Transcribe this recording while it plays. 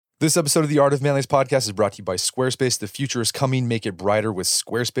This episode of the Art of Manliness podcast is brought to you by Squarespace. The future is coming. Make it brighter with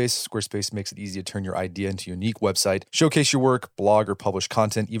Squarespace. Squarespace makes it easy to turn your idea into a unique website, showcase your work, blog or publish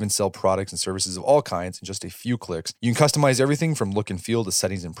content, even sell products and services of all kinds in just a few clicks. You can customize everything from look and feel to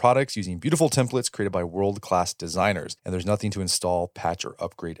settings and products using beautiful templates created by world-class designers. And there's nothing to install, patch, or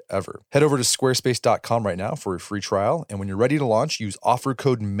upgrade ever. Head over to squarespace.com right now for a free trial. And when you're ready to launch, use offer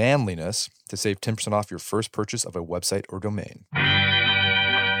code MANLINESS to save 10% off your first purchase of a website or domain.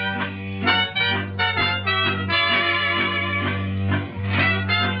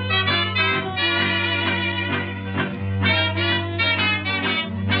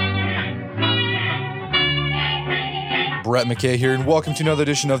 Brett McKay here, and welcome to another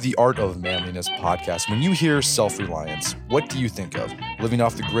edition of the Art of Manliness podcast. When you hear self-reliance, what do you think of? Living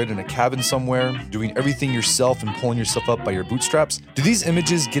off the grid in a cabin somewhere, doing everything yourself and pulling yourself up by your bootstraps? Do these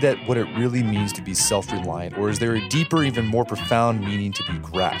images get at what it really means to be self-reliant, or is there a deeper, even more profound meaning to be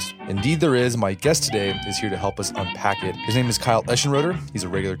grasped? Indeed there is. My guest today is here to help us unpack it. His name is Kyle Eschenroeder. He's a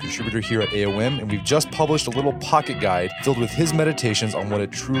regular contributor here at AOM, and we've just published a little pocket guide filled with his meditations on what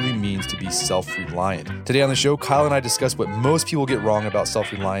it truly means to be self-reliant. Today on the show, Kyle and I discuss what most people get wrong about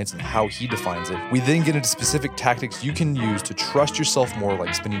self-reliance and how he defines it. We then get into specific tactics you can use to trust yourself more,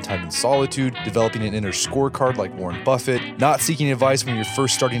 like spending time in solitude, developing an inner scorecard like Warren Buffett, not seeking advice when you're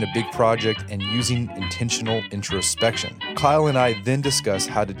first starting a big project, and using intentional introspection. Kyle and I then discuss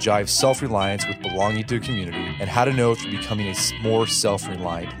how to jive self-reliance with belonging to a community and how to know if you're becoming a more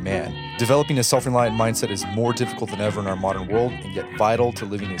self-reliant man. Developing a self-reliant mindset is more difficult than ever in our modern world, and yet vital to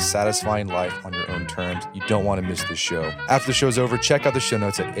living a satisfying life on your own terms. You don't want to miss this show. After the show's over, check out the show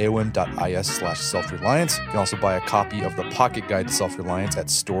notes at aom.is/self-reliance. You can also buy a copy of the Pocket Guide to Self-Reliance at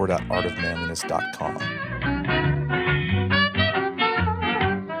store.artofmanliness.com.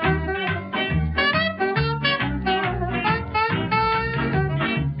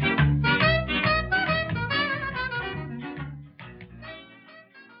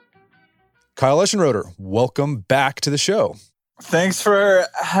 Kyle Eschenroeder, welcome back to the show. Thanks for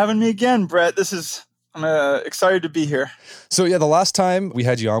having me again, Brett. I'm excited to be here. So yeah, the last time we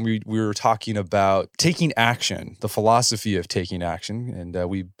had you on, we were talking about taking action, the philosophy of taking action. And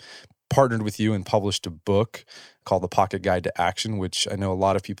we partnered with you and published a book called The Pocket Guide to Action, which I know a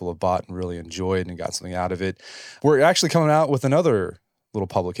lot of people have bought and really enjoyed and got something out of it. We're actually coming out with another little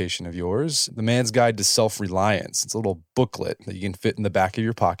publication of yours, The Man's Guide to Self-Reliance. It's a little booklet that you can fit in the back of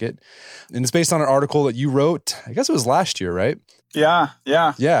your pocket. And it's based on an article that you wrote, I guess it was last year, right? Yeah.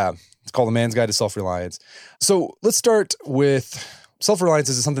 It's called The Man's Guide to Self-Reliance. So let's start with self-reliance.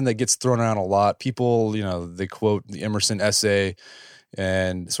 Is something that gets thrown around a lot. People, they quote the Emerson essay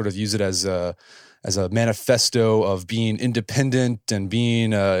and sort of use it as a manifesto of being independent and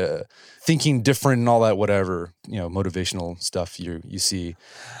being thinking different and all that, whatever, motivational stuff you see.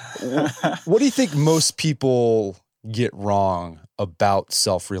 What do you think most people get wrong about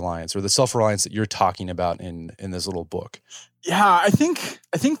self-reliance, or the self-reliance that you're talking about in this little book? Yeah, I think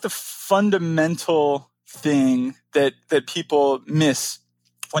the fundamental thing that people miss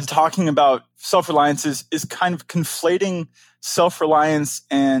when talking about self-reliance is kind of conflating self-reliance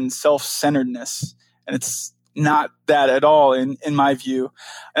and self-centeredness. And it's not that at all in my view.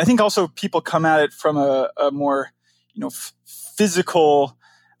 And I think also people come at it from a more, physical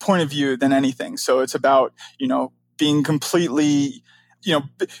point of view than anything. So it's about, being completely,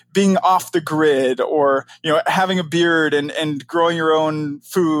 being off the grid, or, having a beard and growing your own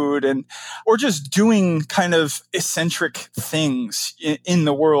food, or just doing kind of eccentric things in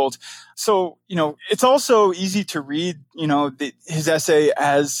the world. So, it's also easy to read, his essay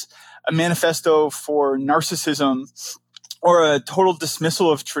as a manifesto for narcissism, or a total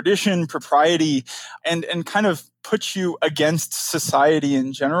dismissal of tradition, propriety, and kind of puts you against society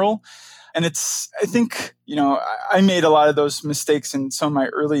in general. And I think, I made a lot of those mistakes in some of my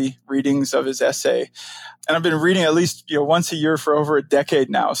early readings of his essay. And I've been reading at least, once a year for over a decade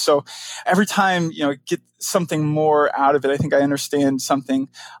now. So every time, get something more out of it, I think I understand something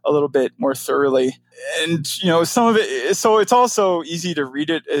a little bit more thoroughly. And, some of it, so it's also easy to read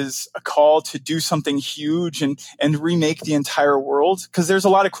it as a call to do something huge and remake the entire world. Cause there's a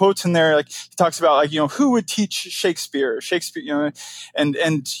lot of quotes in there. Like he talks about who would teach Shakespeare, and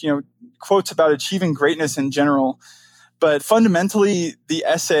quotes about achieving greatness in general. But fundamentally, the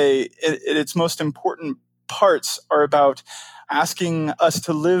essay, its most important parts are about asking us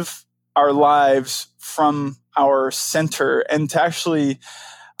to live our lives from our center and to actually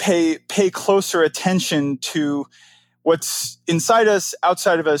pay closer attention to what's inside us,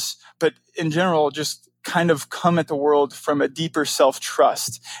 outside of us, but in general, just kind of come at the world from a deeper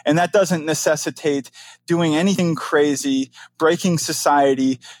self-trust. And that doesn't necessitate doing anything crazy, breaking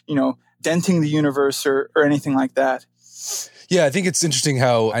society, denting the universe or anything like that. Yeah, I think it's interesting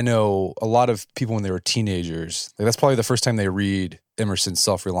how I know a lot of people when they were teenagers, like that's probably the first time they read Emerson's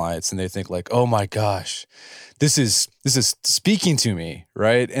Self-Reliance and they think like, oh my gosh, this is speaking to me,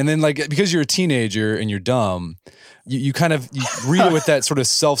 right? And then like, because you're a teenager and you're dumb, you read it with that sort of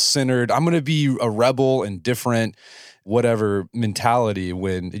self-centered, I'm going to be a rebel and different, whatever mentality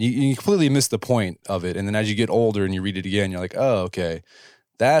when you completely miss the point of it. And then as you get older and you read it again, you're like, oh, okay.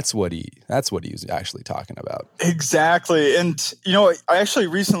 That's what he was actually talking about. Exactly. And, I actually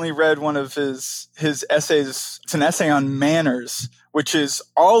recently read one of his essays. It's an essay on manners, which is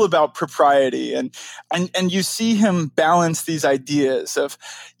all about propriety. And you see him balance these ideas of,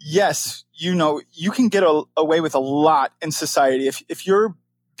 yes, you can get away with a lot in society. If you're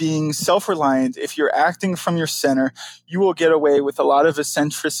being self-reliant, if you're acting from your center, you will get away with a lot of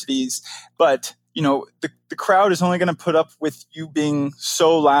eccentricities. But the crowd is only going to put up with you being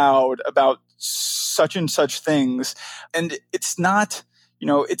so loud about such and such things. And it's not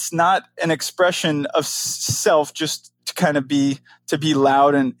an expression of self just to kind of be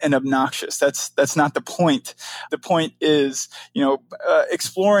loud and obnoxious. That's not the point. The point is,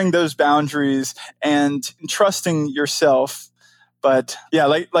 exploring those boundaries and trusting yourself. But yeah,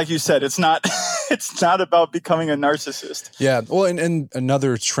 like you said, it's not about becoming a narcissist. Yeah. Well, and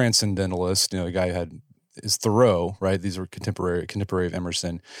another transcendentalist, a guy who is Thoreau, right? These are contemporary of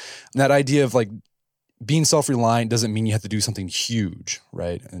Emerson. And that idea of like being self-reliant doesn't mean you have to do something huge,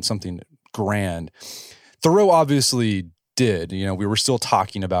 right? And something grand. Thoreau obviously did. We were still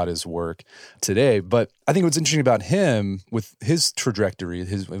talking about his work today, but I think what's interesting about him with his trajectory of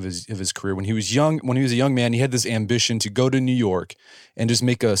his career, when he was a young man, he had this ambition to go to New York and just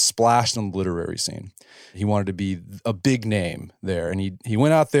make a splash on the literary scene. He wanted to be a big name there, and he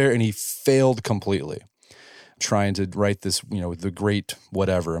went out there and he failed completely, trying to write this, the great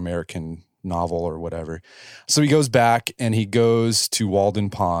whatever American novel or whatever. So he goes back and he goes to Walden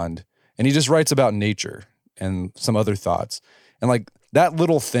Pond and he just writes about nature and some other thoughts. And like that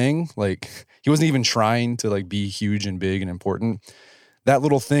little thing, like he wasn't even trying to like be huge and big and important. That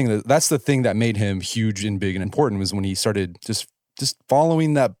little thing, that's the thing that made him huge and big and important, was when he started just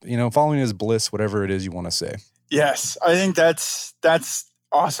following that, following his bliss, whatever it is you want to say. Yes. I think that's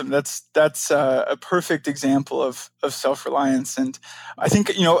awesome. That's a perfect example of self-reliance. And I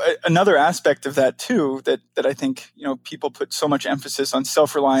think, another aspect of that too, that I think, people put so much emphasis on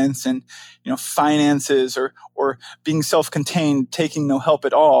self-reliance and, finances or being self-contained, taking no help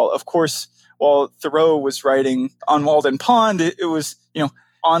at all. Of course, while Thoreau was writing on Walden Pond, it was,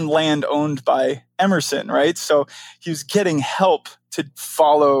 on land owned by Emerson, right? So he was getting help to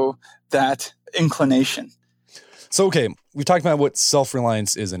follow that inclination. So, okay, we've talked about what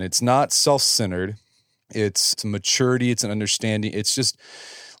self-reliance is, and it's not self-centered. It's a maturity. It's an understanding. It's just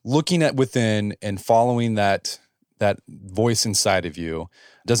looking at within and following that voice inside of you.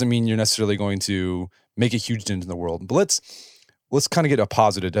 Doesn't mean you're necessarily going to make a huge dent in the world. But let's kind of get a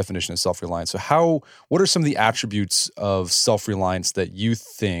positive definition of self-reliance. So what are some of the attributes of self-reliance that you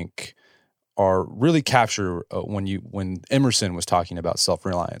think are really captured when Emerson was talking about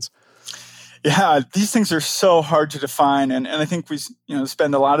self-reliance? Yeah, these things are so hard to define. And I think we,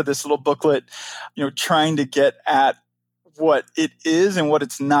 spend a lot of this little booklet, trying to get at what it is and what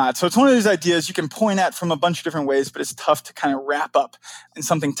it's not. So it's one of these ideas you can point at from a bunch of different ways, but it's tough to kind of wrap up in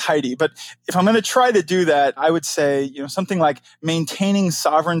something tidy. But if I'm going to try to do that, I would say, something like maintaining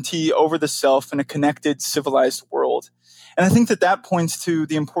sovereignty over the self in a connected, civilized world. And I think that points to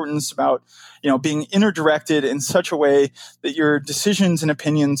the importance about, being inner-directed in such a way that your decisions and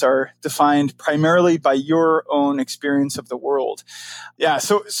opinions are defined primarily by your own experience of the world. Yeah,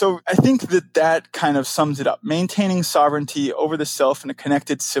 so I think that kind of sums it up. Maintaining sovereignty over the self in a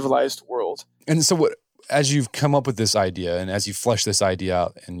connected, civilized world. And so as you've come up with this idea and as you flesh this idea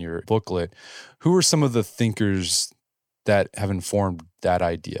out in your booklet, who are some of the thinkers that have informed that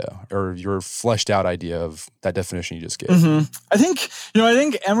idea or your fleshed out idea of that definition you just gave? Mm-hmm. I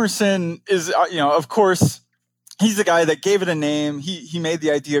think Emerson is, of course, he's the guy that gave it a name. He made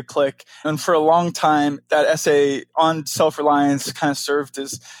the idea click. And for a long time, that essay on self-reliance kind of served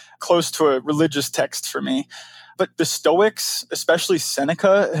as close to a religious text for me. But the Stoics, especially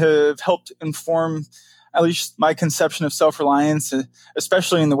Seneca, have helped inform at least my conception of self-reliance,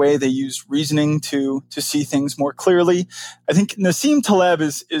 especially in the way they use reasoning to see things more clearly. I think Nassim Taleb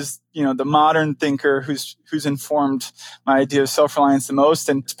is the modern thinker who's informed my idea of self-reliance the most.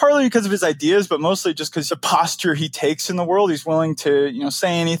 And it's partly because of his ideas, but mostly just because the posture he takes in the world. He's willing to,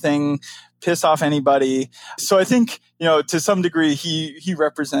 say anything, piss off anybody. So I think, to some degree, he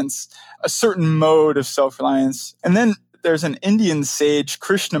represents a certain mode of self-reliance. And then there's an Indian sage,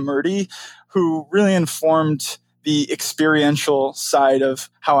 Krishnamurti, who really informed the experiential side of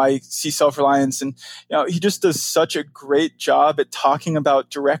how I see self-reliance. And, he just does such a great job at talking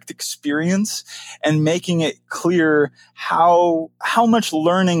about direct experience and making it clear how much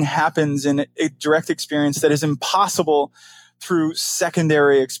learning happens in a direct experience that is impossible through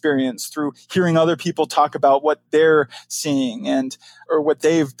secondary experience, through hearing other people talk about what they're seeing or what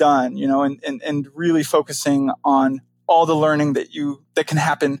they've done, and really focusing on all the learning that can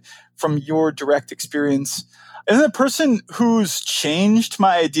happen from your direct experience. And then the person who's changed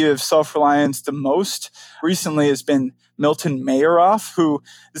my idea of self-reliance the most recently has been Milton Mayeroff, who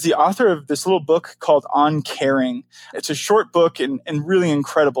is the author of this little book called On Caring. It's a short book and really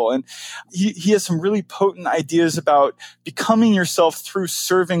incredible. And he has some really potent ideas about becoming yourself through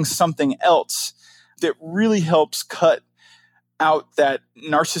serving something else that really helps cut out that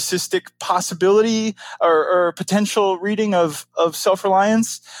narcissistic possibility or potential reading of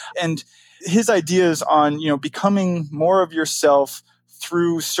self-reliance. And his ideas on, becoming more of yourself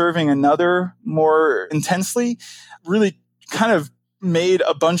through serving another more intensely really kind of made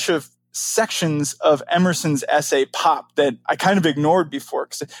a bunch of sections of Emerson's essay pop that I kind of ignored before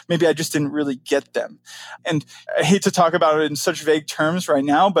because maybe I just didn't really get them. And I hate to talk about it in such vague terms right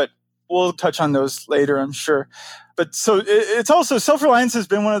now, but we'll touch on those later, I'm sure. But so it's also, self-reliance has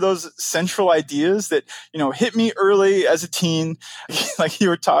been one of those central ideas that, hit me early as a teen, like you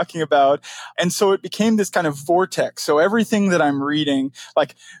were talking about. And so it became this kind of vortex. So everything that I'm reading,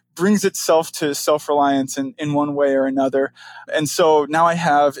 brings itself to self-reliance in one way or another. And so now I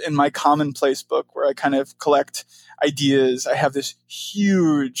have in my commonplace book where I kind of collect ideas, I have this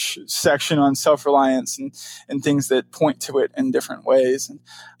huge section on self-reliance and things that point to it in different ways. And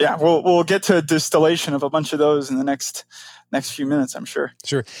yeah, we'll get to a distillation of a bunch of those in the next few minutes, I'm sure.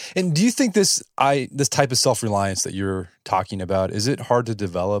 Sure. And do you think this type of self-reliance that you're talking about, is it hard to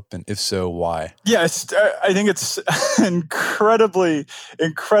develop? And if so, why? Yes, I think it's incredibly,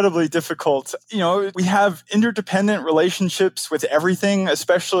 incredibly difficult. We have interdependent relationships with everything,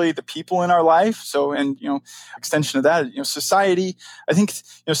 especially the people in our life. So, and, extension of that, society. I think,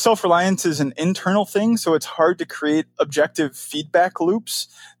 self-reliance is an internal thing. So it's hard to create objective feedback loops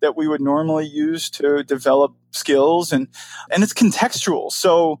that we would normally use to develop skills, and it's contextual.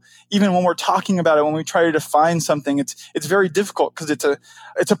 So even when we're talking about it, when we try to define something, it's very difficult because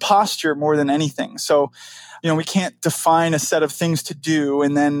it's a posture more than anything. So, we can't define a set of things to do.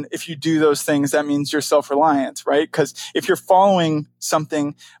 And then if you do those things, that means you're self-reliant, right? Because if you're following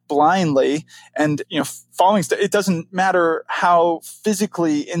something blindly and, following stuff, it doesn't matter how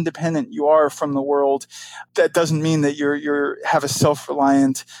physically independent you are from the world. That doesn't mean that you have a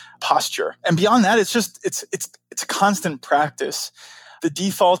self-reliant posture. And beyond that, it's a constant practice. The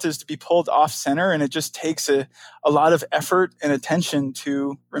default is to be pulled off center, and it just takes a lot of effort and attention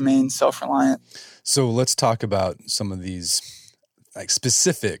to remain self-reliant. So let's talk about some of these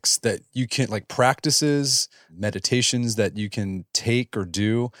specifics that you can, practices, meditations that you can take or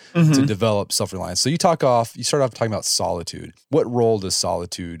do to develop self-reliance. So you start off talking about solitude. What role does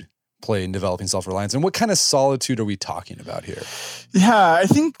solitude play in developing self-reliance, and what kind of solitude are we talking about here? Yeah, I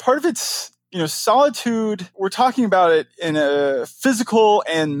think part of it's, solitude, we're talking about it in a physical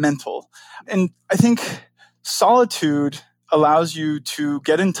and mental. And I think solitude allows you to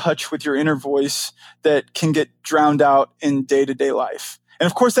get in touch with your inner voice that can get drowned out in day-to-day life. And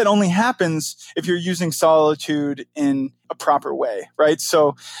of course, that only happens if you're using solitude in a proper way, right?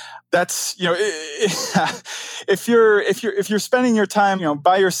 So that's, if you're spending your time,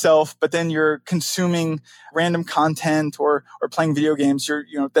 by yourself, but then you're consuming random content or playing video games,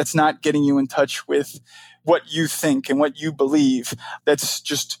 that's not getting you in touch with what you think and what you believe. That's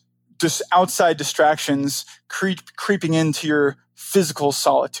just outside distractions creeping into your physical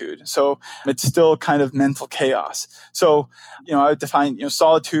solitude. So it's still kind of mental chaos. So, I would define,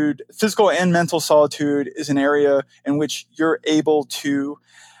 solitude, physical and mental solitude is an area in which you're able to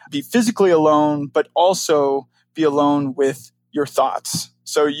be physically alone, but also be alone with your thoughts.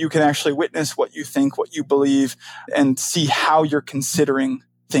 So you can actually witness what you think, what you believe, and see how you're considering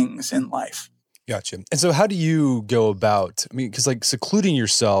things in life. Gotcha. And so how do you go about, because secluding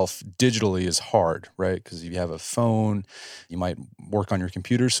yourself digitally is hard, right? Because if you have a phone, you might work on your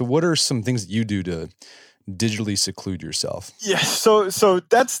computer. So what are some things that you do to digitally seclude yourself? Yeah, so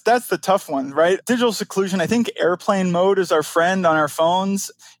that's the tough one, right? Digital seclusion. I think airplane mode is our friend on our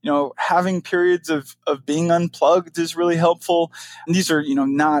phones. Having periods of being unplugged is really helpful. And these are,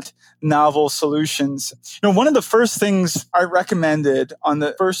 not novel solutions. One of the first things I recommended on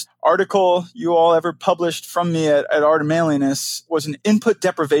the first article you all ever published from me at Art of Manliness was an input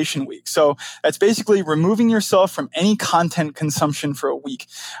deprivation week. So that's basically removing yourself from any content consumption for a week,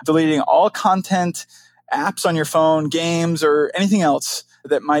 deleting all content, apps on your phone, games, or anything else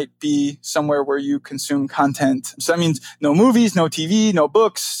that might be somewhere where you consume content. So that means no movies, no TV, no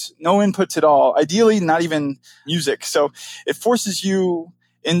books, no inputs at all. Ideally, not even music. So it forces you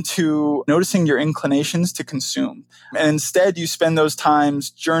into noticing your inclinations to consume. And instead, you spend those times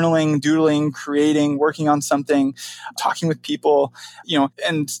journaling, doodling, creating, working on something, talking with people,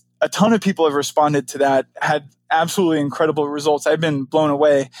 and a ton of people have responded to that, had absolutely incredible results. I've been blown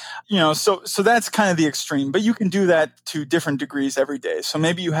away. So that's kind of the extreme, but you can do that to different degrees every day. So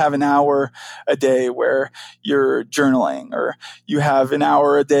maybe you have an hour a day where you're journaling, or you have an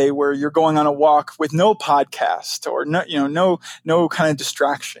hour a day where you're going on a walk with no podcast, or no kind of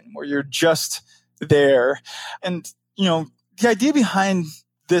distraction, where you're just there. And, the idea behind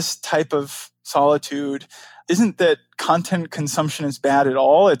this type of solitude isn't that content consumption is bad at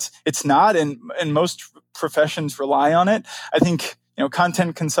all. It's not, and most professions rely on it. I think,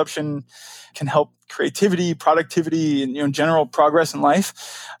 content consumption can help creativity, productivity, and, general progress in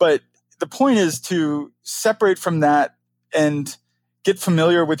life. But the point is to separate from that and get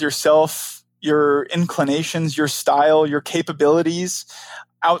familiar with yourself, your inclinations, your style, your capabilities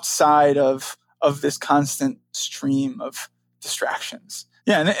outside of this constant stream of distractions.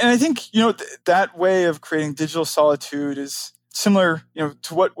 Yeah, and I think, that way of creating digital solitude is similar,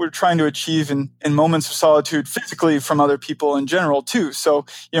 to what we're trying to achieve in moments of solitude physically from other people in general too. So,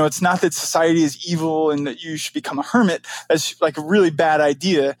 it's not that society is evil and that you should become a hermit. That's like a really bad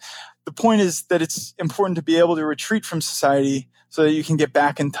idea. The point is that it's important to be able to retreat from society so that you can get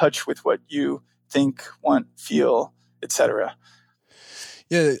back in touch with what you think, want, feel, etc.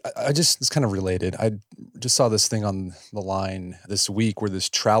 Yeah, it's kind of related. I just saw this thing on the line this week where this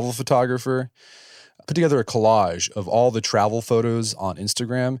travel photographer put together a collage of all the travel photos on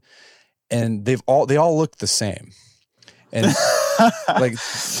Instagram, and they all look the same. And like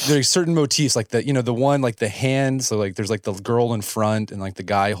there's certain motifs, like the one, like the hand. So like there's like the girl in front and like the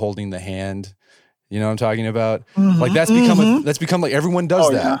guy holding the hand. You know what I'm talking about? Mm-hmm, like that's become like everyone does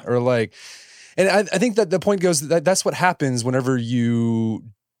that. Yeah. Or like, and I think that the point goes that that's what happens whenever you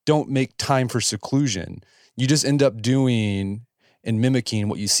don't make time for seclusion. You just end up doing and mimicking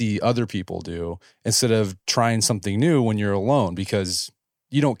what you see other people do instead of trying something new when you're alone, because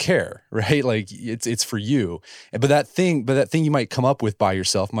you don't care, right? Like it's for you. But that thing you might come up with by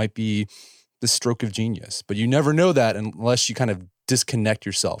yourself might be the stroke of genius. But you never know that unless you kind of disconnect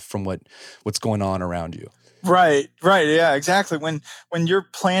yourself from what's going on around you. Right. Yeah, exactly. When you're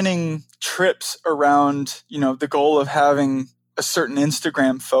planning trips around, the goal of having a certain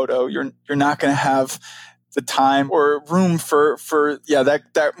Instagram photo, you're not going to have the time or room for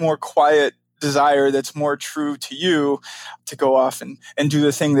that more quiet desire that's more true to you to go off and do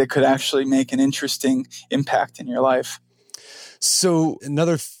the thing that could actually make an interesting impact in your life. So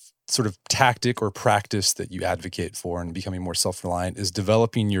another sort of tactic or practice that you advocate for in becoming more self-reliant is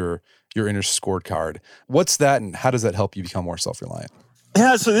developing your inner scorecard. What's that, and how does that help you become more self-reliant?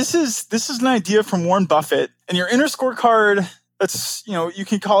 Yeah, so this is an idea from Warren Buffett. And your inner scorecard, that's, you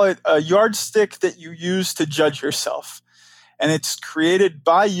can call it a yardstick that you use to judge yourself. And it's created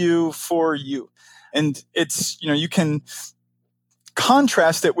by you for you. And it's, you can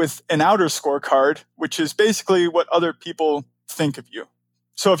contrast it with an outer scorecard, which is basically what other people think of you.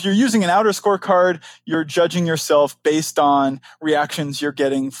 So if you're using an outer scorecard, you're judging yourself based on reactions you're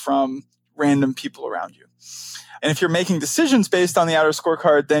getting from random people around you. And if you're making decisions based on the outer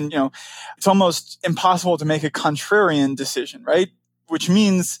scorecard, then, it's almost impossible to make a contrarian decision, right? Which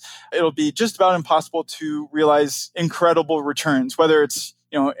means it'll be just about impossible to realize incredible returns, whether it's,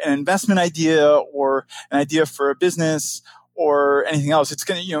 an investment idea or an idea for a business or anything else. It's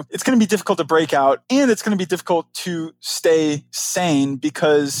going to be difficult to break out, and it's going to be difficult to stay sane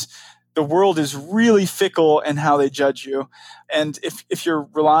because the world is really fickle in how they judge you. And if you're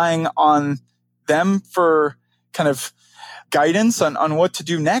relying on them for kind of guidance on what to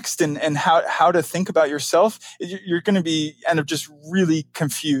do next and how to think about yourself, you're going to end up just really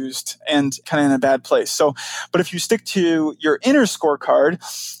confused and kind of in a bad place. So, but if you stick to your inner scorecard,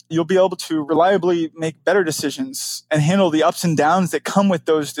 you'll be able to reliably make better decisions and handle the ups and downs that come with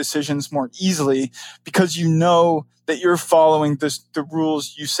those decisions more easily because you know that you're following the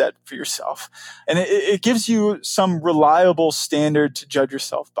rules you set for yourself. And it gives you some reliable standard to judge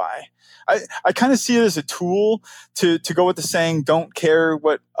yourself by. I kind of see it as a tool to go with the saying, don't care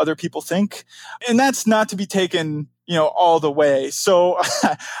what other people think. And that's not to be taken, all the way. So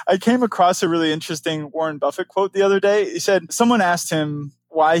I came across a really interesting Warren Buffett quote the other day. He said, someone asked him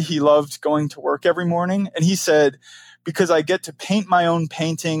why he loved going to work every morning. And he said, because I get to paint my own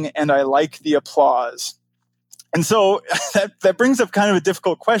painting and I like the applause. And so that brings up kind of a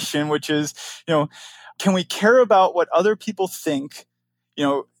difficult question, which is, can we care about what other people think,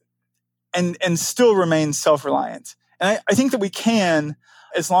 and still remain self-reliant? And I think that we can,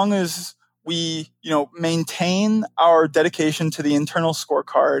 as long as we, maintain our dedication to the internal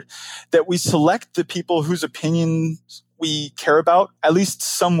scorecard, that we select the people whose opinions we care about, at least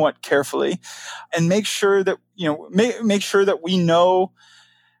somewhat carefully, and make sure that, make sure that we know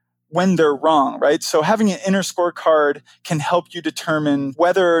when they're wrong, right? So having an inner scorecard can help you determine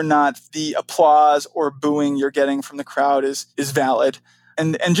whether or not the applause or booing you're getting from the crowd is valid.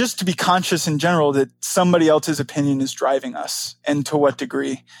 And just to be conscious in general that somebody else's opinion is driving us, and to what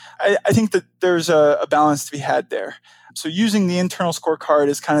degree. I think that there's a balance to be had there. So using the internal scorecard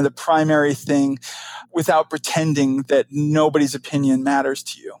is kind of the primary thing without pretending that nobody's opinion matters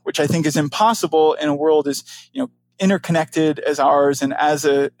to you, which I think is impossible in a world as, interconnected as ours and as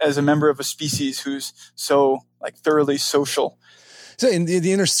a member of a species who's so thoroughly social. So and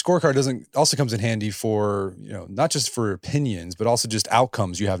the inner scorecard also comes in handy for, not just for opinions, but also just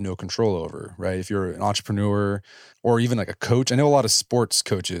outcomes you have no control over, right? If you're an entrepreneur or even like a coach, I know a lot of sports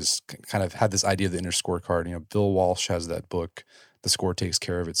coaches kind of had this idea of the inner scorecard. Bill Walsh has that book, The Score Takes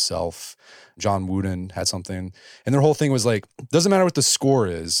Care of Itself. John Wooden had something. And their whole thing was doesn't matter what the score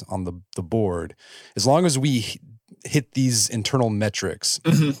is on the board, as long as we hit these internal metrics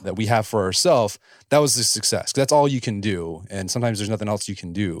that we have for ourselves, that was the success. 'Cause that's all you can do. And sometimes there's nothing else you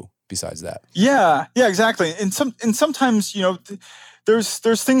can do besides that. Yeah, exactly. And sometimes,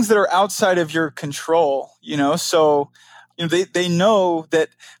 there's things that are outside of your control, so, they know that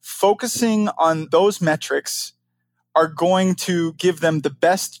focusing on those metrics are going to give them the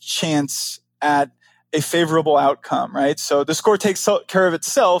best chance at a favorable outcome, right? So the score takes care of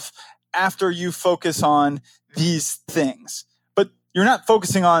itself after you focus on these things. But you're not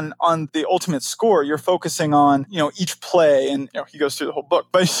focusing on the ultimate score. You're focusing on, each play, and he goes through the whole book.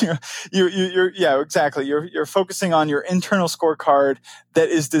 But you're exactly. You're focusing on your internal scorecard that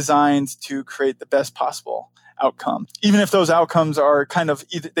is designed to create the best possible outcome. Even if those outcomes are kind of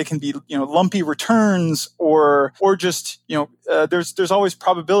they can be, lumpy returns or just, there's always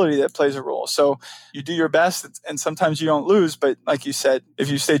probability that plays a role. So you do your best and sometimes you don't lose. But like you said, if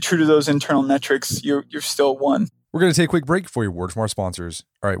you stay true to those internal metrics, you're still won. We're going to take a quick break for your word from our sponsors.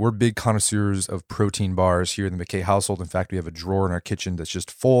 All right, we're big connoisseurs of protein bars here in the McKay household. In fact, we have a drawer in our kitchen that's just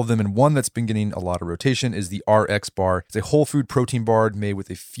full of them. And one that's been getting a lot of rotation is the RX bar. It's a whole food protein bar made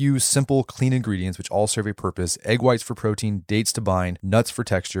with a few simple, clean ingredients, which all serve a purpose. Egg whites for protein, dates to bind, nuts for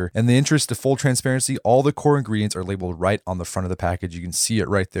texture. In the interest of full transparency, all the core ingredients are labeled right on the front of the package. You can see it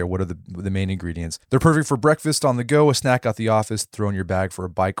right there. What are the main ingredients? They're perfect for breakfast, on the go, a snack at the office, throw in your bag for a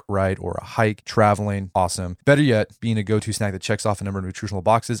bike ride or a hike, traveling. Awesome. Better yet, being a go-to snack that checks off a number of nutritional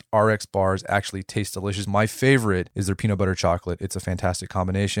boxes, RX bars actually taste delicious. My favorite is their peanut butter chocolate. It's a fantastic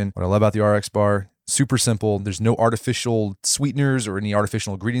combination. What I love about the RX bar, super simple. There's no artificial sweeteners or any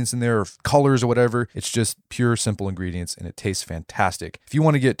artificial ingredients in there or colors or whatever. It's just pure, simple ingredients, and it tastes fantastic. If you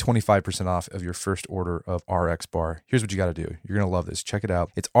want to get 25% off of your first order of RX bar, here's what you got to do. You're going to love this. Check it out.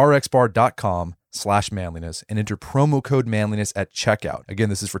 It's rxbar.com/manliness and enter promo code manliness at checkout. Again,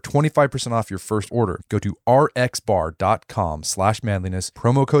 this is for 25% off your first order. Go to rxbar.com/manliness,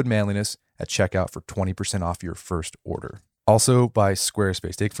 promo code manliness at checkout for 20% off your first order. Also by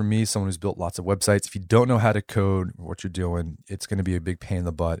Squarespace. Take from me, someone who's built lots of websites. If you don't know how to code or what you're doing, it's going to be a big pain in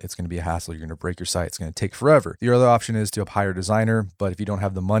the butt. It's going to be a hassle. You're going to break your site. It's going to take forever. The other option is to hire a designer, but if you don't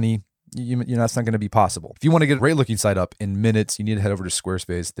have the money, that's not going to be possible. If you want to get a great looking site up in minutes, you need to head over to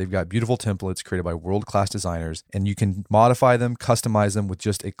Squarespace. They've got beautiful templates created by world-class designers, and you can modify them, customize them with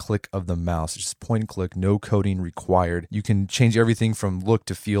just a click of the mouse. It's just point and click, no coding required. You can change everything from look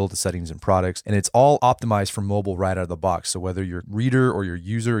to feel to settings and products, and it's all optimized for mobile right out of the box. So whether your reader or your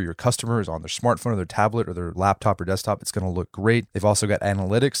user or your customer is on their smartphone or their tablet or their laptop or desktop, it's going to look great. They've also got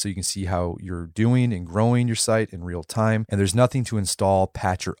analytics, so you can see how you're doing and growing your site in real time. And there's nothing to install,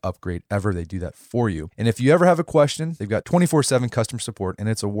 patch, or upgrade ever. They do that for you. And if you ever have a question, they've got 24/7 customer support, and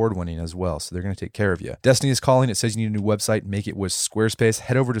it's award-winning as well. So they're going to take care of you. Destiny is calling. It says you need a new website. Make it with Squarespace.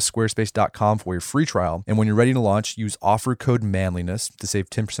 Head over to squarespace.com for your free trial. And when you're ready to launch, use offer code manliness to save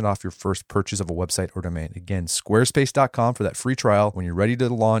 10% off your first purchase of a website or domain. Again, squarespace.com for that free trial. When you're ready to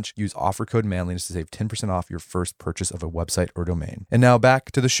launch, use offer code manliness to save 10% off your first purchase of a website or domain. And now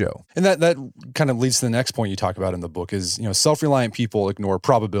back to the show. And that kind of leads to the next point you talk about in the book is, self-reliant people ignore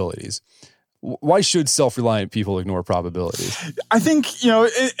probabilities. Why should self-reliant people ignore probabilities? I think,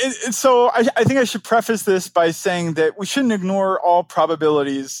 so I think I should preface this by saying that we shouldn't ignore all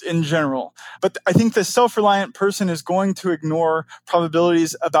probabilities in general. But I think the self-reliant person is going to ignore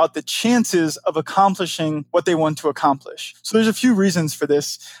probabilities about the chances of accomplishing what they want to accomplish. So there's a few reasons for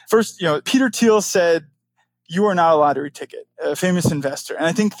this. First, Peter Thiel said, "You are not a lottery ticket," a famous investor. And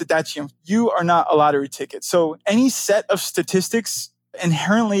I think that's, you are not a lottery ticket. So any set of statistics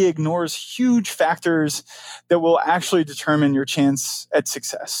inherently ignores huge factors that will actually determine your chance at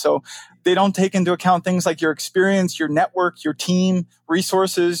success. So they don't take into account things like your experience, your network, your team,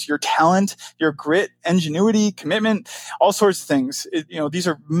 resources, your talent, your grit, ingenuity, commitment, all sorts of things. These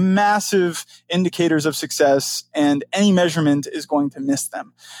are massive indicators of success, and any measurement is going to miss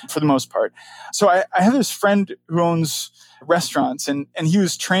them for the most part. So I have this friend who owns restaurants, and he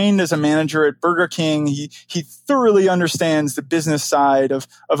was trained as a manager at Burger King. He thoroughly understands the business side of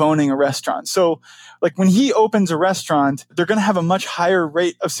owning a restaurant. So like when he opens a restaurant, they're going to have a much higher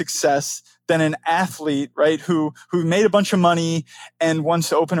rate of success than an athlete, right? Who made a bunch of money and wants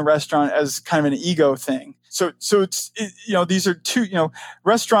to open a restaurant as kind of an ego thing. So it's, these are two,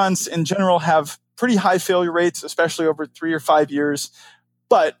 restaurants in general have pretty high failure rates, especially over 3 or 5 years.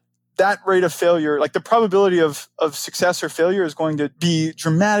 But that rate of failure, like the probability of success or failure, is going to be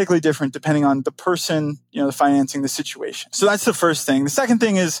dramatically different depending on the person, the financing, the situation. So that's the first thing. The second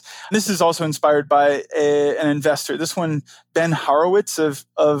thing is, this is also inspired by an investor. This one, Ben Horowitz of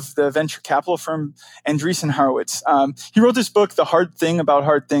the venture capital firm Andreessen Horowitz. He wrote this book, The Hard Thing About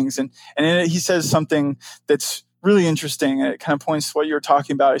Hard Things. And in it, he says something that's really interesting. It kind of points to what you're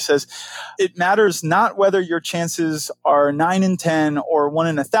talking about. He says, it matters not whether your chances are 9 in 10 or 1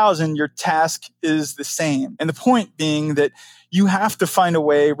 in 1,000, your task is the same. And the point being that you have to find a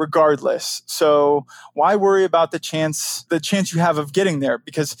way regardless. So why worry about the chance you have of getting there?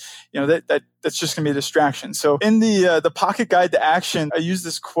 Because, that's just going to be a distraction. So in the Pocket Guide to Action, I use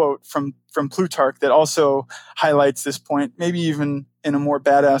this quote from Plutarch that also highlights this point, maybe even in a more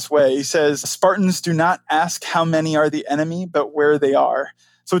badass way. He says, Spartans do not ask how many are the enemy, but where they are.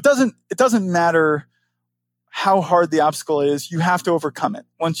 So it doesn't matter how hard the obstacle is, you have to overcome it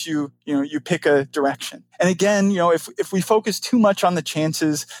once you pick a direction. And again, if we focus too much on the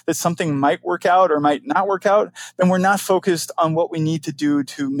chances that something might work out or might not work out, then we're not focused on what we need to do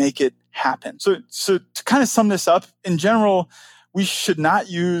to make it happen. So to kind of sum this up, in general, we should not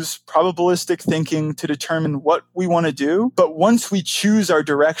use probabilistic thinking to determine what we want to do. But once we choose our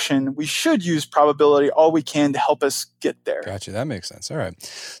direction, we should use probability all we can to help us get there. Gotcha. That makes sense. All right.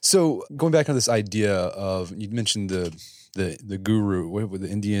 So going back to this idea of, you mentioned the guru, what, the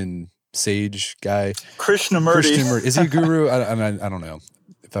Indian sage guy? Krishnamurti. Is he a guru? I don't know.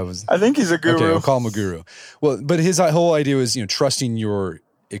 I think he's a guru. Okay, I'll call him a guru. Well, but his whole idea was, trusting your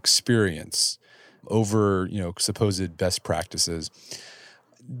experience over, supposed best practices.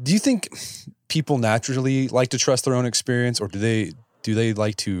 Do you think people naturally like to trust their own experience, or do they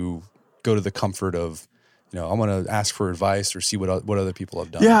like to go to the comfort of, I'm going to ask for advice or see what other people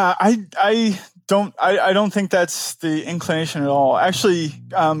have done? Yeah, I don't think that's the inclination at all. Actually,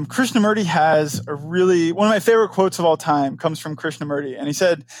 Krishnamurti has one of my favorite quotes of all time comes from Krishnamurti. And he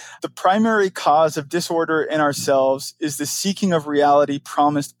said, the primary cause of disorder in ourselves is the seeking of reality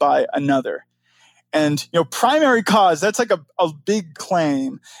promised by another. And, primary cause, that's like a big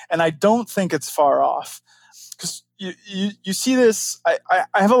claim. And I don't think it's far off. Because you see this, I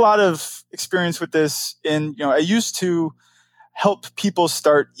have a lot of experience with this I used to help people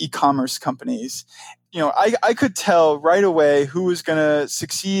start e-commerce companies. I could tell right away who was going to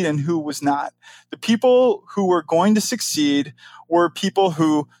succeed and who was not. The people who were going to succeed were people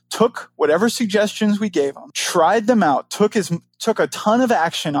who took whatever suggestions we gave them, tried them out, took a ton of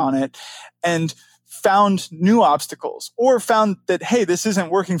action on it, and found new obstacles, or found that, hey, this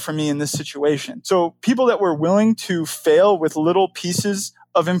isn't working for me in this situation. So people that were willing to fail with little pieces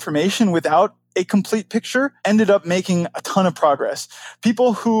of information without a complete picture ended up making a ton of progress.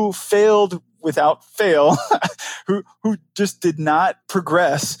 People who failed without fail, who just did not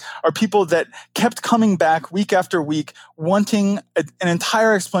progress, are people that kept coming back week after week, wanting an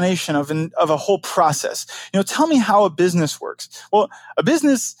entire explanation of a whole process. Tell me how a business works. Well, a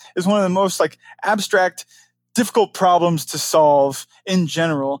business is one of the most abstract, difficult problems to solve in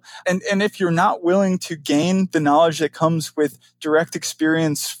general. And if you're not willing to gain the knowledge that comes with direct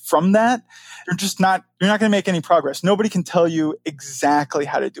experience from that, you're not going to make any progress. Nobody can tell you exactly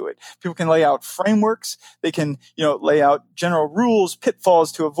how to do it. People can lay out frameworks. They can, lay out general rules,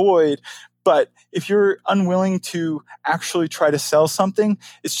 pitfalls to avoid. But if you're unwilling to actually try to sell something,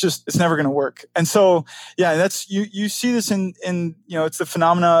 it's never going to work. And so, yeah, that's, you see this in, it's the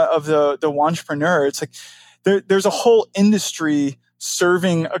phenomena of the wantrepreneur. It's like, there's a whole industry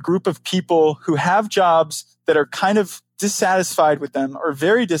serving a group of people who have jobs that are kind of dissatisfied with them or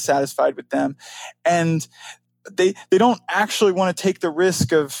very dissatisfied with them. And they don't actually want to take the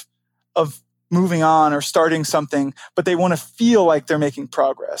risk of moving on or starting something, but they want to feel like they're making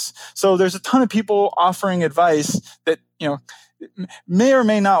progress. So there's a ton of people offering advice that, may or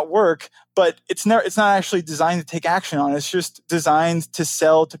may not work, but it's not actually designed to take action on. It's just designed to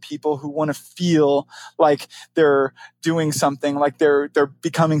sell to people who want to feel like they're doing something, like they're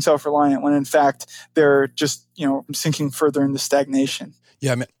becoming self-reliant, when in fact they're just, sinking further into stagnation.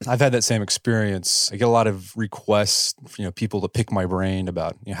 Yeah, I mean, I've had that same experience. I get a lot of requests, people to pick my brain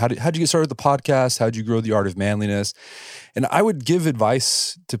about, how'd you get started with the podcast? How'd you grow the art of manliness? And I would give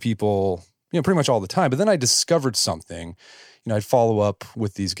advice to people, pretty much all the time. But then I discovered something. I'd follow up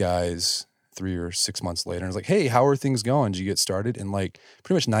with these guys 3 or 6 months later. And I was like, hey, how are things going? Did you get started? And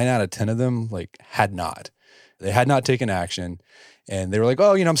pretty much 9 out of 10 of them had not. They had not taken action. And they were like,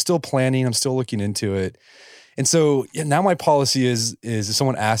 oh, I'm still planning. I'm still looking into it. And so now my policy is if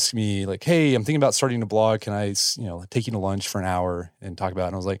someone asks me hey, I'm thinking about starting a blog, can I, take you to lunch for an hour and talk about it?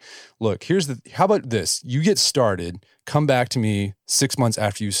 And I was like, look, how about this? You get started, come back to me 6 months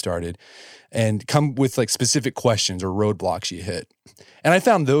after you started and come with specific questions or roadblocks you hit. And I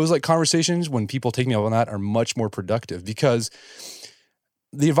found those conversations when people take me up on that are much more productive, because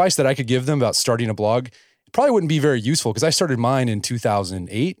the advice that I could give them about starting a blog probably wouldn't be very useful, because I started mine in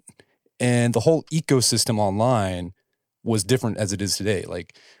 2008. And the whole ecosystem online was different as it is today.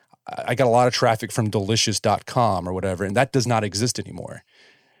 I got a lot of traffic from delicious.com or whatever, and that does not exist anymore.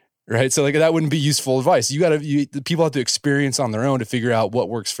 Right? So that wouldn't be useful advice. The people have to experience on their own to figure out what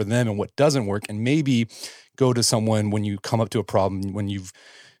works for them and what doesn't work, and maybe go to someone when you come up to a problem, when you've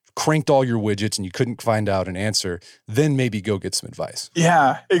cranked all your widgets and you couldn't find out an answer, then maybe go get some advice.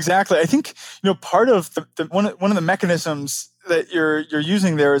 Yeah, exactly. I think, part of one of the mechanisms that you're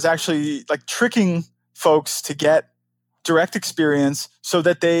using there is actually tricking folks to get direct experience so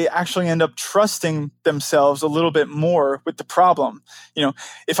that they actually end up trusting themselves a little bit more with the problem.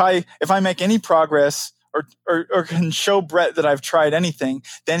 If I make any progress or can show Brett that I've tried anything,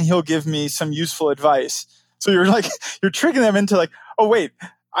 then he'll give me some useful advice. So you're tricking them into oh wait,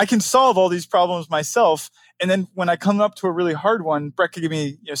 I can solve all these problems myself. And then when I come up to a really hard one, Brett could give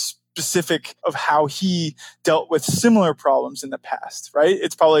me specific of how he dealt with similar problems in the past, right?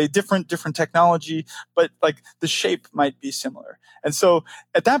 It's probably different technology, but the shape might be similar. And so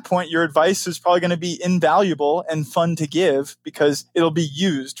at that point, your advice is probably going to be invaluable and fun to give, because it'll be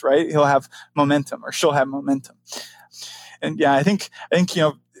used, right? He'll have momentum, or she'll have momentum. And yeah, I think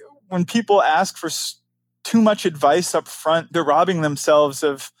when people ask for too much advice up front, they're robbing themselves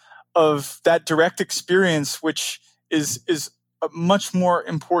of that direct experience, which is a much more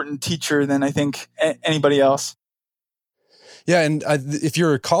important teacher than I think anybody else. Yeah, and if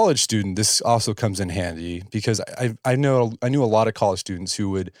you're a college student, this also comes in handy, because I knew a lot of college students who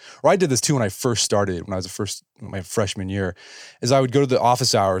would, or I did this too when I first started, when I was my freshman year, is I would go to the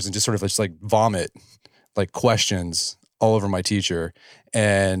office hours and just sort of just vomit questions all over my teacher,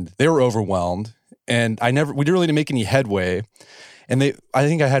 and they were overwhelmed, and we didn't really make any headway. And I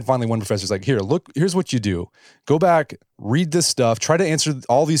think I had finally one professor's like, here's what you do. Go back, read this stuff, try to answer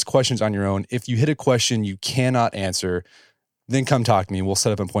all these questions on your own. If you hit a question you cannot answer, then come talk to me. We'll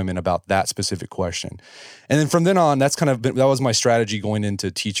set up an appointment about that specific question. And then from then on, that was my strategy going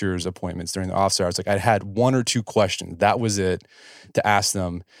into teachers' appointments during the office hours. Like I had 1 or 2 questions. That was it to ask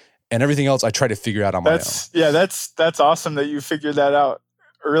them. And everything else I try to figure out on my own. Yeah, that's awesome that you figured that out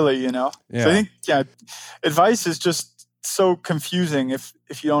early, you know? Yeah. So I think, advice is just so confusing if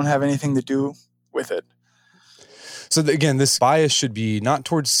you don't have anything to do with it. So again, this bias should be not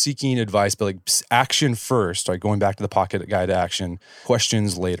towards seeking advice, but like action first, like going back to the pocket guide action,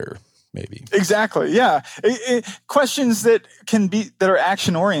 questions later, maybe. Exactly. Yeah. Questions that are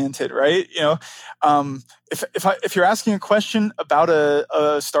action oriented, right? You know, if you're asking a question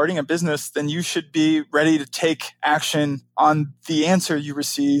about starting a business, then you should be ready to take action on the answer you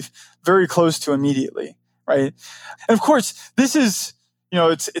receive very close to immediately, right? And of course, this is, you know,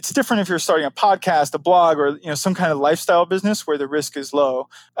 it's different if you're starting a podcast, a blog, or, you know, some kind of lifestyle business where the risk is low.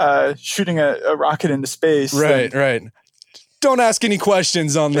 Shooting a rocket into space. Right. Don't ask any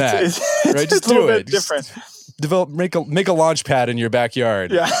questions on that. Right? Just a little do bit it. different. Make a launch pad in your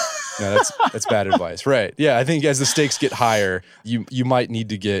backyard. Yeah. No, that's bad advice. Right. Yeah. I think as the stakes get higher, you might need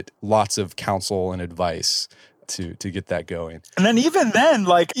to get lots of counsel and advice to get that going. And then even then,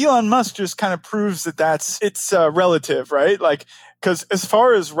 like Elon Musk just kind of proves that it's relative, right? Like, because as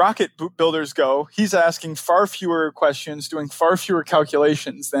far as rocket builders go, he's asking far fewer questions, doing far fewer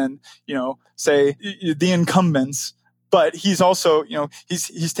calculations than, you know, say the incumbents. But he's also, you know,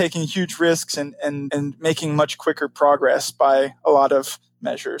 he's taking huge risks and making much quicker progress by a lot of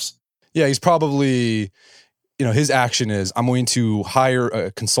measures. Yeah, he's probably, you know, his action is I'm going to hire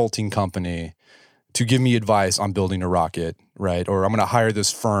a consulting company to give me advice on building a rocket, right? Or I'm going to hire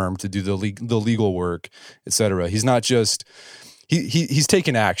this firm to do the legal work, et cetera. He's not just he's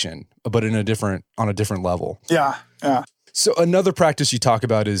taking action, but on a different level. Yeah. So another practice you talk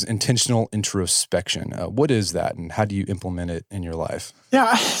about is intentional introspection. What is that, and how do you implement it in your life?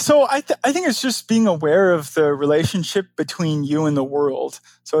 Yeah, so I think it's just being aware of the relationship between you and the world.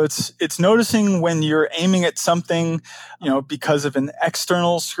 So it's noticing when you're aiming at something, you know, because of an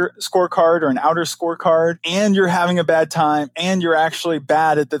external scorecard or an outer scorecard, and you're having a bad time, and you're actually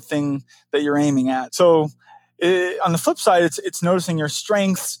bad at the thing that you're aiming at. So on the flip side, it's noticing your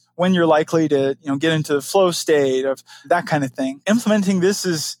strengths, when you're likely to, you know, get into the flow state of that kind of thing. Implementing this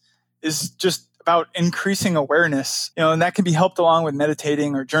is just about increasing awareness, you know, and that can be helped along with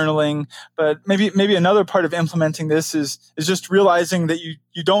meditating or journaling. But maybe another part of implementing this is just realizing that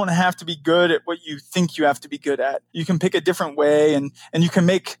you don't have to be good at what you think you have to be good at. You can pick a different way and you can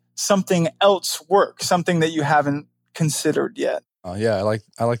make something else work, something that you haven't considered yet. Yeah, I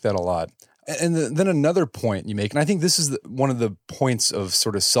like that a lot. And then another point you make, and I think this is one of the points of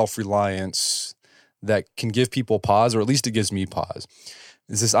sort of self-reliance that can give people pause, or at least it gives me pause,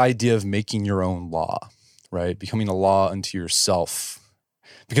 is this idea of making your own law, right? Becoming a law unto yourself.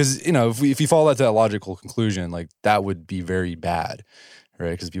 Because, you know, if you follow that to that logical conclusion, like that would be very bad,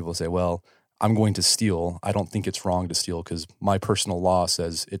 right? Because people say, well, I'm going to steal. I don't think it's wrong to steal because my personal law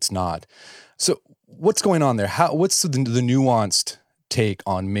says it's not. So what's going on there? What's the nuanced take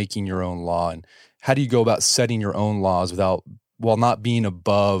on making your own law, and how do you go about setting your own laws while not being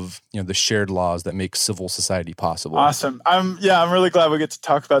above, you know, the shared laws that make civil society possible? Awesome. I'm really glad we get to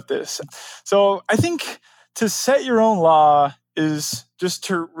talk about this. So I think to set your own law is just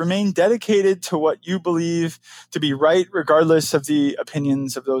to remain dedicated to what you believe to be right, regardless of the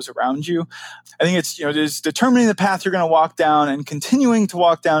opinions of those around you. I think it's, you know, just determining the path you're going to walk down and continuing to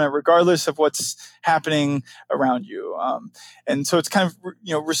walk down it regardless of what's happening around you. And so it's kind of,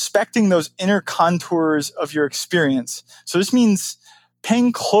 you know, respecting those inner contours of your experience. So this means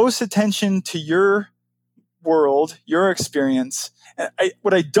paying close attention to your world, your experience. And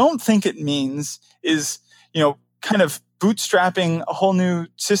what I don't think it means is, you know, kind of bootstrapping a whole new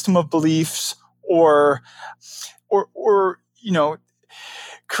system of beliefs or you know,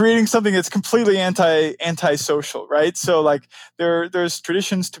 creating something that's completely anti-social, right? So like there's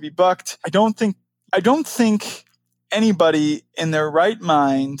traditions to be bucked. I don't think anybody in their right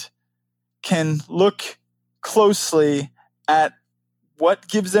mind can look closely at what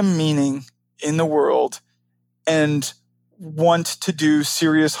gives them meaning in the world and want to do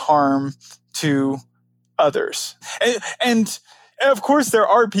serious harm to others. And of course, there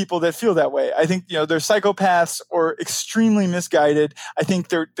are people that feel that way. I think, you know, they're psychopaths or extremely misguided. I think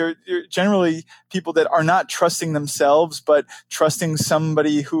they're generally people that are not trusting themselves, but trusting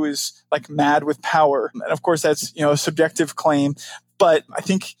somebody who is like mad with power. And of course, that's, you know, a subjective claim. But I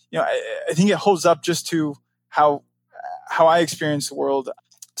think, you know, I think it holds up just to how I experience the world.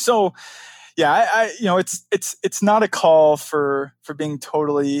 So, it's not a call for being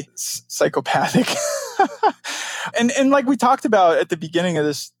totally psychopathic. And like we talked about at the beginning of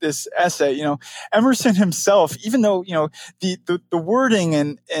this essay, Emerson himself, even though, the wording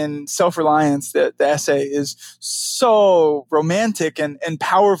in Self-Reliance, the essay is so romantic and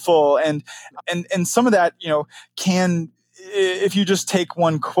powerful and some of that, can, if you just take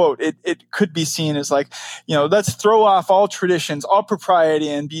one quote, it could be seen as like, let's throw off all traditions, all propriety,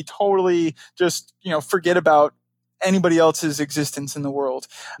 and be totally just, forget about anybody else's existence in the world.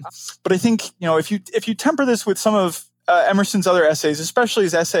 But I think, if you temper this with some of Emerson's other essays, especially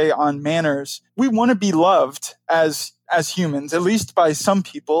his essay on manners, we want to be loved as humans, at least by some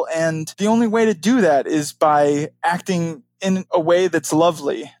people. And the only way to do that is by acting in a way that's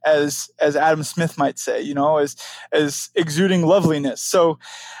lovely, as Adam Smith might say, as exuding loveliness. So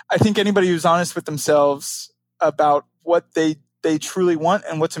I think anybody who's honest with themselves about what they truly want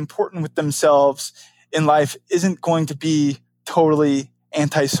and what's important with themselves in life isn't going to be totally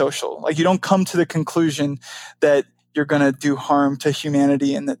antisocial. Like, you don't come to the conclusion that you're going to do harm to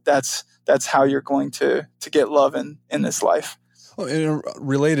humanity and that's how you're going to get love in this life. Well, and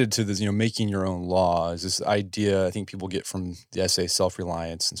related to this, making your own laws, this idea I think people get from the essay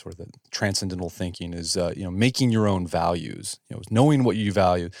Self-Reliance and sort of the transcendental thinking is, making your own values, knowing what you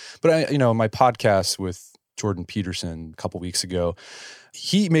value. But my podcast with Jordan Peterson a couple weeks ago,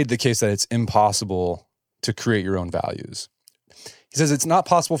 he made the case that it's impossible to create your own values. He says it's not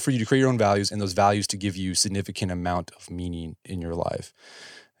possible for you to create your own values and those values to give you significant amount of meaning in your life.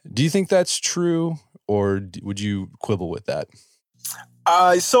 Do you think that's true, or would you quibble with that?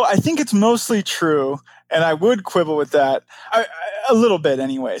 So I think it's mostly true, and I would quibble with that a little bit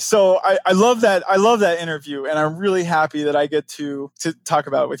anyway. So I love that. I love that interview, and I'm really happy that I get to talk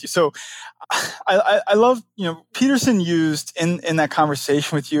about it with you. So I love, Peterson used in that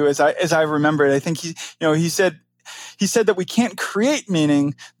conversation with you, as I remember it. I think he said that we can't create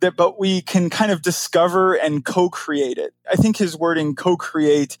meaning, but we can kind of discover and co-create it. I think his wording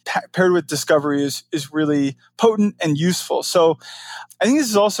co-create paired with discovery is really potent and useful. So I think this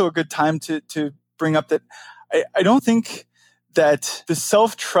is also a good time to bring up that I don't think that the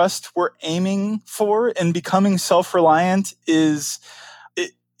self-trust we're aiming for in becoming self-reliant is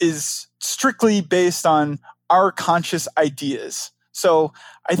strictly based on our conscious ideas. So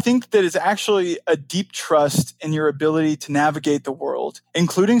I think that it's actually a deep trust in your ability to navigate the world,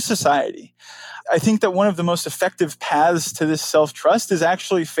 including society. I think that one of the most effective paths to this self-trust is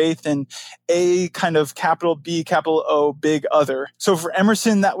actually faith in a kind of capital B, capital O, big other. So for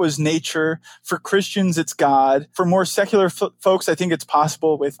Emerson, that was nature. For Christians, it's God. For more secular folks, I think it's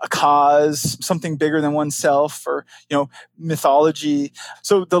possible with a cause, something bigger than oneself, or, mythology.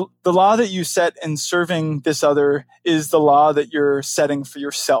 So the law that you set in serving this other is the law that you're setting for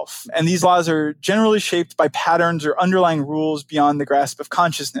yourself. And these laws are generally shaped by patterns or underlying rules beyond the grasp of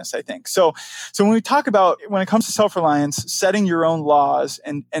consciousness, I think. So when we talk about, when it comes to self-reliance, setting your own laws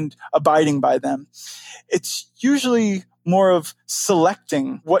and abiding by them, it's usually more of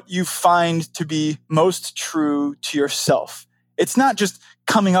selecting what you find to be most true to yourself. It's not just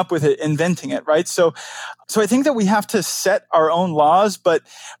coming up with it, inventing it, right? So I think that we have to set our own laws, but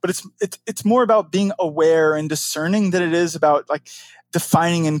it's more about being aware and discerning than it is about like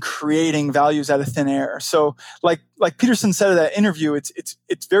defining and creating values out of thin air. So like Peterson said in that interview,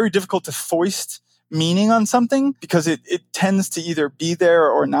 it's very difficult to foist meaning on something because it tends to either be there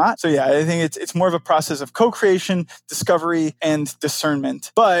or not. So yeah, I think it's more of a process of co-creation, discovery, and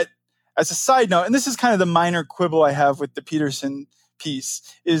discernment. But as a side note, and this is kind of the minor quibble I have with the Peterson piece,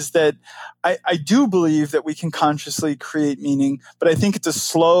 is that I do believe that we can consciously create meaning, but I think it's a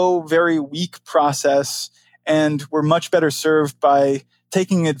slow, very weak process, and we're much better served by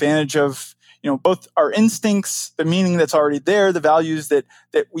taking advantage of both our instincts, the meaning that's already there, the values that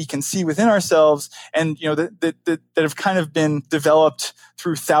we can see within ourselves, and that have kind of been developed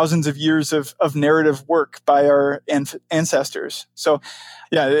through thousands of years of narrative work by our ancestors. So,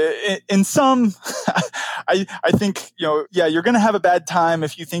 yeah, in sum, I think you're going to have a bad time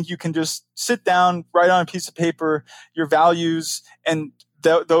if you think you can just sit down, write on a piece of paper your values, and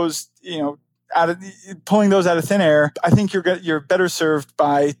those pulling those out of thin air. I think you're better served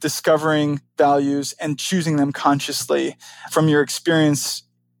by discovering values and choosing them consciously from your experience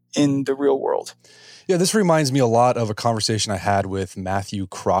in the real world. Yeah, this reminds me a lot of a conversation I had with Matthew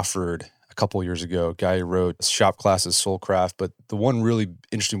Crawford a couple of years ago. A guy who wrote Shop Classes Soulcraft, but the one really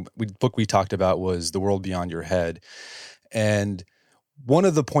interesting book we talked about was The World Beyond Your Head. And one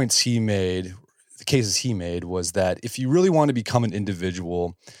of the points he made, the cases he made, was that if you really want to become an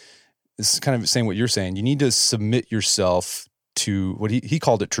individual, this is kind of saying what you're saying, you need to submit yourself to what he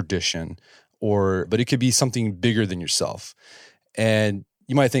called it tradition, but it could be something bigger than yourself. And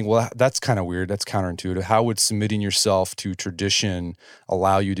you might think, well, that's kind of weird. That's counterintuitive. How would submitting yourself to tradition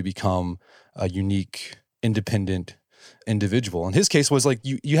allow you to become a unique, independent individual? In his case was like,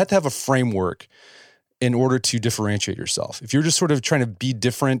 you have to have a framework in order to differentiate yourself. If you're just sort of trying to be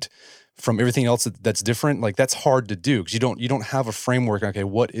different from everything else that's different, like that's hard to do because you don't have a framework. Okay,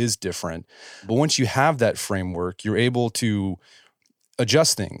 what is different? But once you have that framework, you're able to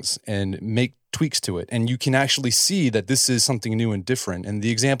adjust things and make tweaks to it. And you can actually see that this is something new and different. And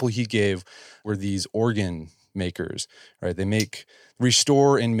the example he gave were these organ makers, right? They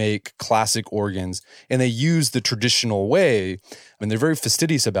restore and make classic organs, and they use the traditional way, and they're very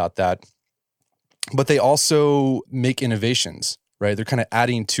fastidious about that. But they also make innovations, right? They're kind of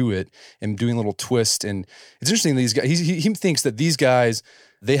adding to it and doing a little twist. And it's interesting, these guys, he thinks that these guys,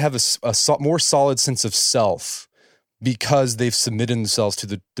 they have a more solid sense of self because they've submitted themselves to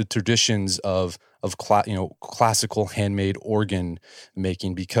the traditions of classical handmade organ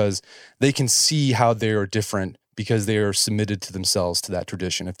making, because they can see how they are different because they are submitted to themselves to that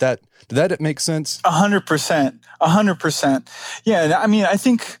tradition. Did that make sense? 100%. Yeah. And I mean, I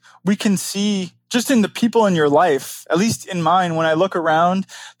think we can see just in the people in your life, at least in mine, when I look around,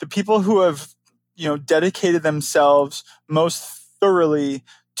 the people who have, dedicated themselves most thoroughly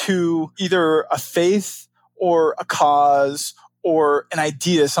to either a faith or a cause or an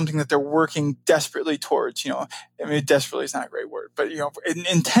idea, something that they're working desperately towards, I mean, desperately is not a great word, but,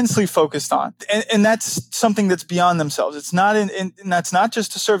 intensely focused on. And that's something that's beyond themselves. It's not and that's not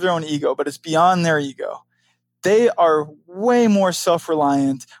just to serve their own ego, but it's beyond their ego. They are way more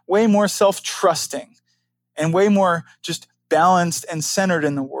self-reliant, way more self-trusting, and way more just balanced and centered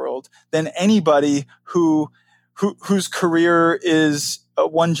in the world than anybody whose career is a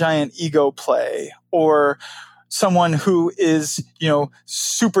one giant ego play, or someone who is,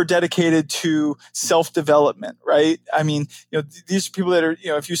 super dedicated to self-development, right? I mean, these are people that are,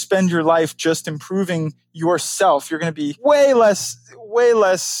 if you spend your life just improving yourself, you're going to be way less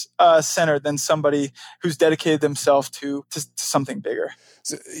centered than somebody who's dedicated themselves to something bigger.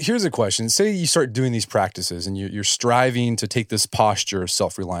 So here's a question. Say you start doing these practices and you're striving to take this posture of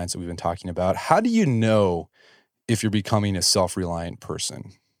self-reliance that we've been talking about. How do you know if you're becoming a self-reliant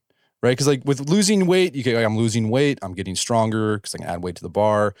person? Right? Because like with losing weight, I'm losing weight, I'm getting stronger because I can add weight to the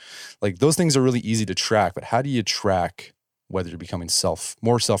bar. Like those things are really easy to track, but how do you track whether you're becoming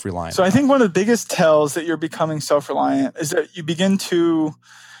more self-reliant? So I think one of the biggest tells that you're becoming self-reliant is that you begin to,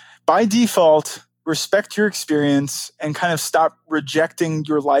 by default, respect your experience and kind of stop rejecting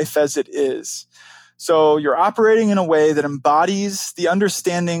your life as it is. So you're operating in a way that embodies the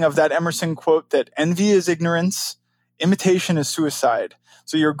understanding of that Emerson quote that envy is ignorance, imitation is suicide.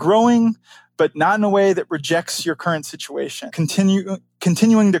 So you're growing, but not in a way that rejects your current situation.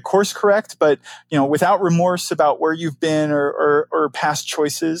 Continuing to course correct, but without remorse about where you've been or past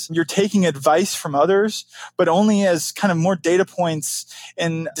choices. You're taking advice from others, but only as kind of more data points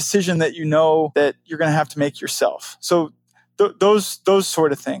in decision that that you're going to have to make yourself. So those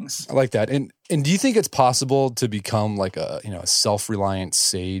sort of things. I like that. And do you think it's possible to become like a self-reliant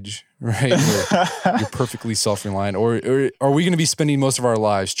sage, right? Where you're perfectly self-reliant, or are we going to be spending most of our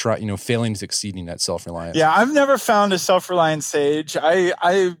lives failing to succeeding at self-reliance? Yeah, I've never found a self-reliant sage.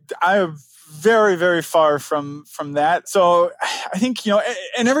 I am very, very far from that. So I think,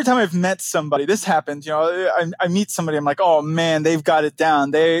 and every time I've met somebody, this happens, I meet somebody, I'm like, oh man, they've got it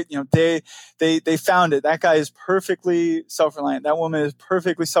down. They found it. That guy is perfectly self-reliant. That woman is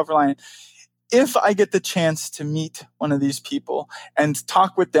perfectly self-reliant. If I get the chance to meet one of these people and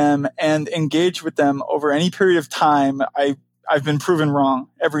talk with them and engage with them over any period of time, I've been proven wrong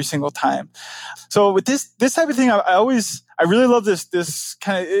every single time. So with this type of thing, I really love this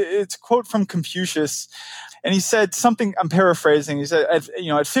kind of, it's a quote from Confucius. And he said something, I'm paraphrasing. He said,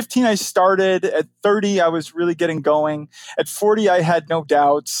 at 15, I started. At 30, I was really getting going. At 40, I had no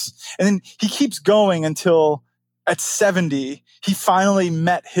doubts. And then he keeps going until at 70, he finally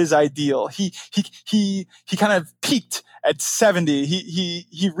met his ideal. He kind of peaked at 70.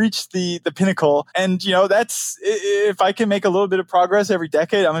 He reached the pinnacle. And, that's, if I can make a little bit of progress every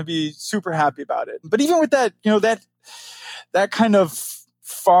decade, I'm going to be super happy about it. But even with that, that kind of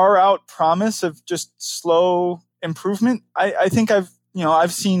far out promise of just slow improvement, I think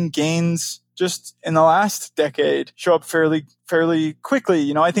I've seen gains just in the last decade show up fairly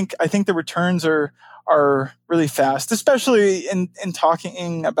quickly. I think the returns are really fast, especially in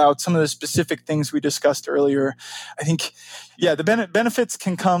talking about some of the specific things we discussed earlier. I think, the benefits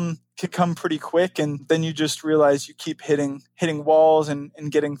can come pretty quick, and then you just realize you keep hitting walls and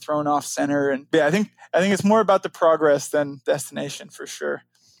getting thrown off center. And I think it's more about the progress than destination for sure.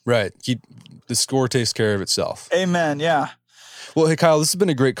 Right. The score takes care of itself. Amen. Yeah. Well, hey, Kyle, this has been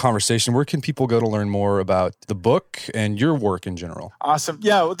a great conversation. Where can people go to learn more about the book and your work in general? Awesome.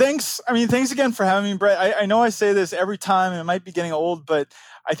 Yeah. Well, thanks. Thanks again for having me, Brett. I know I say this every time, and it might be getting old, but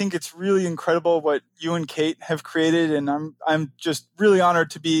I think it's really incredible what you and Kate have created, and I'm just really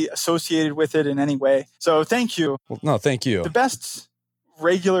honored to be associated with it in any way. So thank you. Well, no, thank you. The best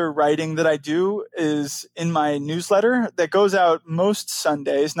regular writing that I do is in my newsletter that goes out most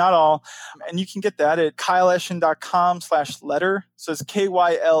Sundays, not all. And you can get that at kyleeschen.com/letter. So it's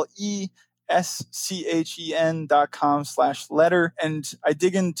KYLESCHEN.com/letter. And I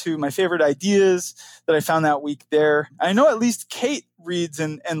dig into my favorite ideas that I found that week there. I know at least Kate reads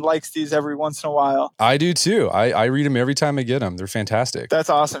and likes these every once in a while. I do too. I read them every time I get them. They're fantastic.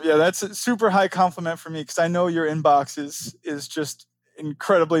 That's awesome. Yeah, that's a super high compliment for me because I know your inbox is just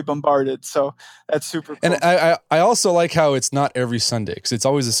incredibly bombarded. So that's super cool. And I also like how it's not every Sunday because it's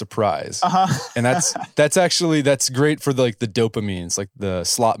always a surprise. And that's great for the dopamines, like the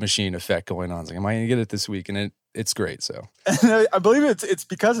slot machine effect going on. It's like, am I going to get it this week? And it's great. So I believe it's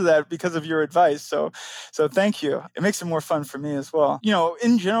because of that, because of your advice. So thank you. It makes it more fun for me as well.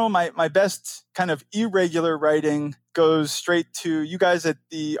 In general, my best kind of irregular writing goes straight to you guys at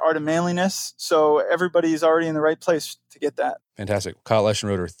the Art of Manliness. So everybody's already in the right place to get that. Fantastic. Kyle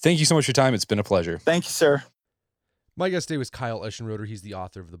Eschenroeder, thank you so much for your time. It's been a pleasure. Thank you, sir. My guest today was Kyle Eschenroeder. He's the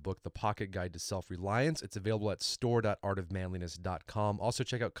author of the book, The Pocket Guide to Self-Reliance. It's available at store.artofmanliness.com. Also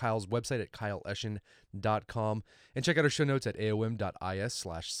check out Kyle's website at kyleeschen.com. And check out our show notes at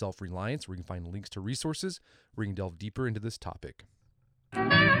aom.is/self-reliance, where you can find links to resources where you can delve deeper into this topic.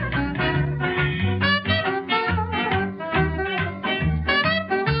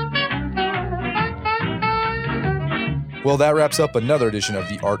 Well, that wraps up another edition of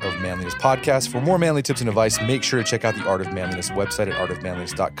the Art of Manliness podcast. For more manly tips and advice, make sure to check out the Art of Manliness website at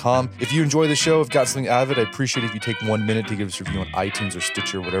artofmanliness.com. If you enjoy the show, if you got something out of it, I'd appreciate it if you take 1 minute to give us a review on iTunes or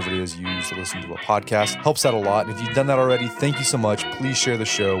Stitcher, whatever it is you use to listen to a podcast. Helps out a lot. And if you've done that already, thank you so much. Please share the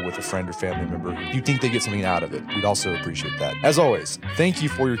show with a friend or family member who you think they get something out of it. We'd also appreciate that. As always, thank you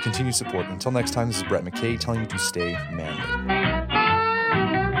for your continued support. Until next time, this is Brett McKay telling you to stay manly.